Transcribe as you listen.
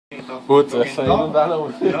Putz, essa aí não dá não.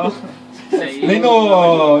 Nem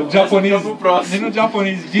no Japanese, nem no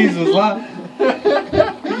Japanese Jesus lá.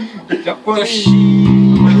 Japanese.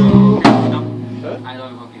 Ai,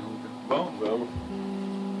 logo qualquer outra. Vamos.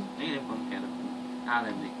 Nem lembro quando que era. Ah,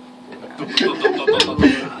 lembrei.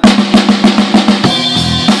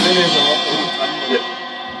 Beleza,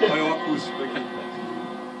 Olha o acústico aqui.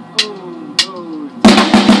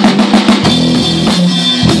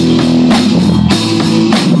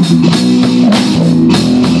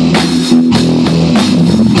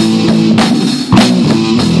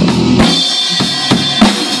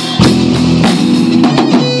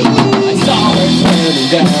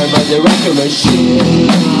 Down by the record machine.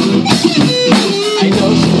 I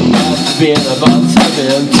know she must have been about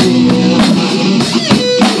 17.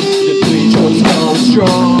 The beach was gone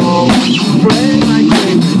strong, playing my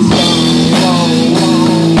favorite song.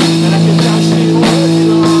 And I could tell she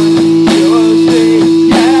was on. She was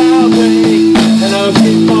big, yeah, big. And I'll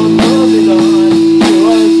keep on moving on. She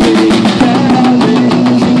was big, yeah, big.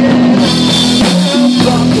 She can't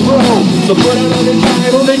rock the road. So put another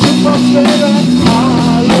time on the jukebox, baby.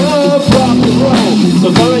 So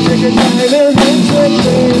come and take your time and dance with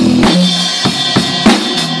me.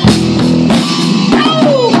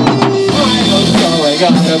 So I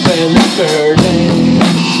gotta play Mr. Name.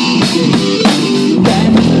 That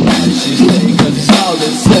doesn't matter, she say, cause it's all the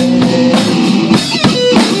same.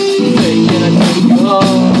 Say, can I take you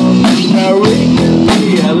home? Where we can be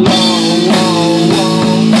alone,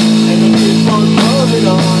 and we keep on moving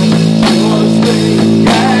on. She was big,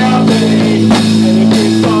 yeah, big, and we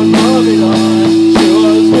keep on moving on.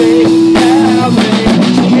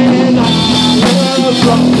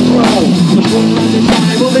 Rock and roll, so put on the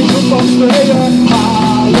time on the jukebox, baby. I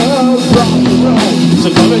love rock and roll, so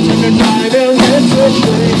come and take your time and dance with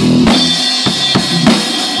me.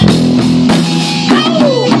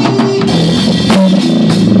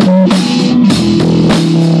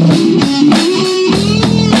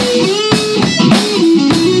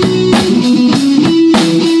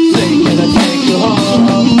 Say, can I take you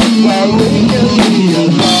home, where we can be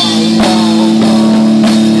alone?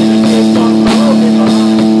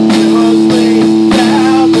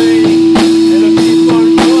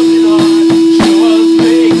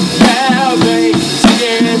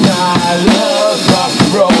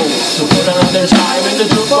 Time in the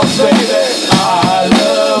jukebox, baby. I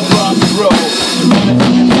love rock and roll.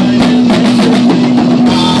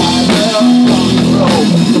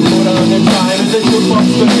 So put another time in the jukebox,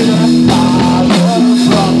 baby. I love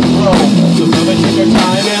rock and roll. So come and take your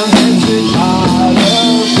time and dance with me. I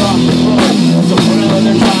love rock and roll. So put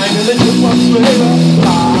another time in the jukebox, baby.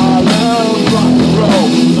 I love rock and roll.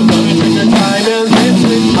 So come and take your time and dance with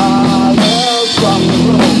me. I love rock and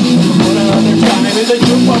roll. So put another time in the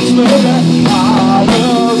jukebox, baby. I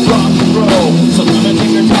love rock and roll. So come and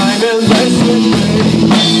take your time and dance with me.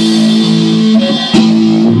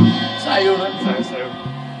 Saiu, né? Saiu.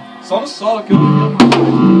 Só no solo que eu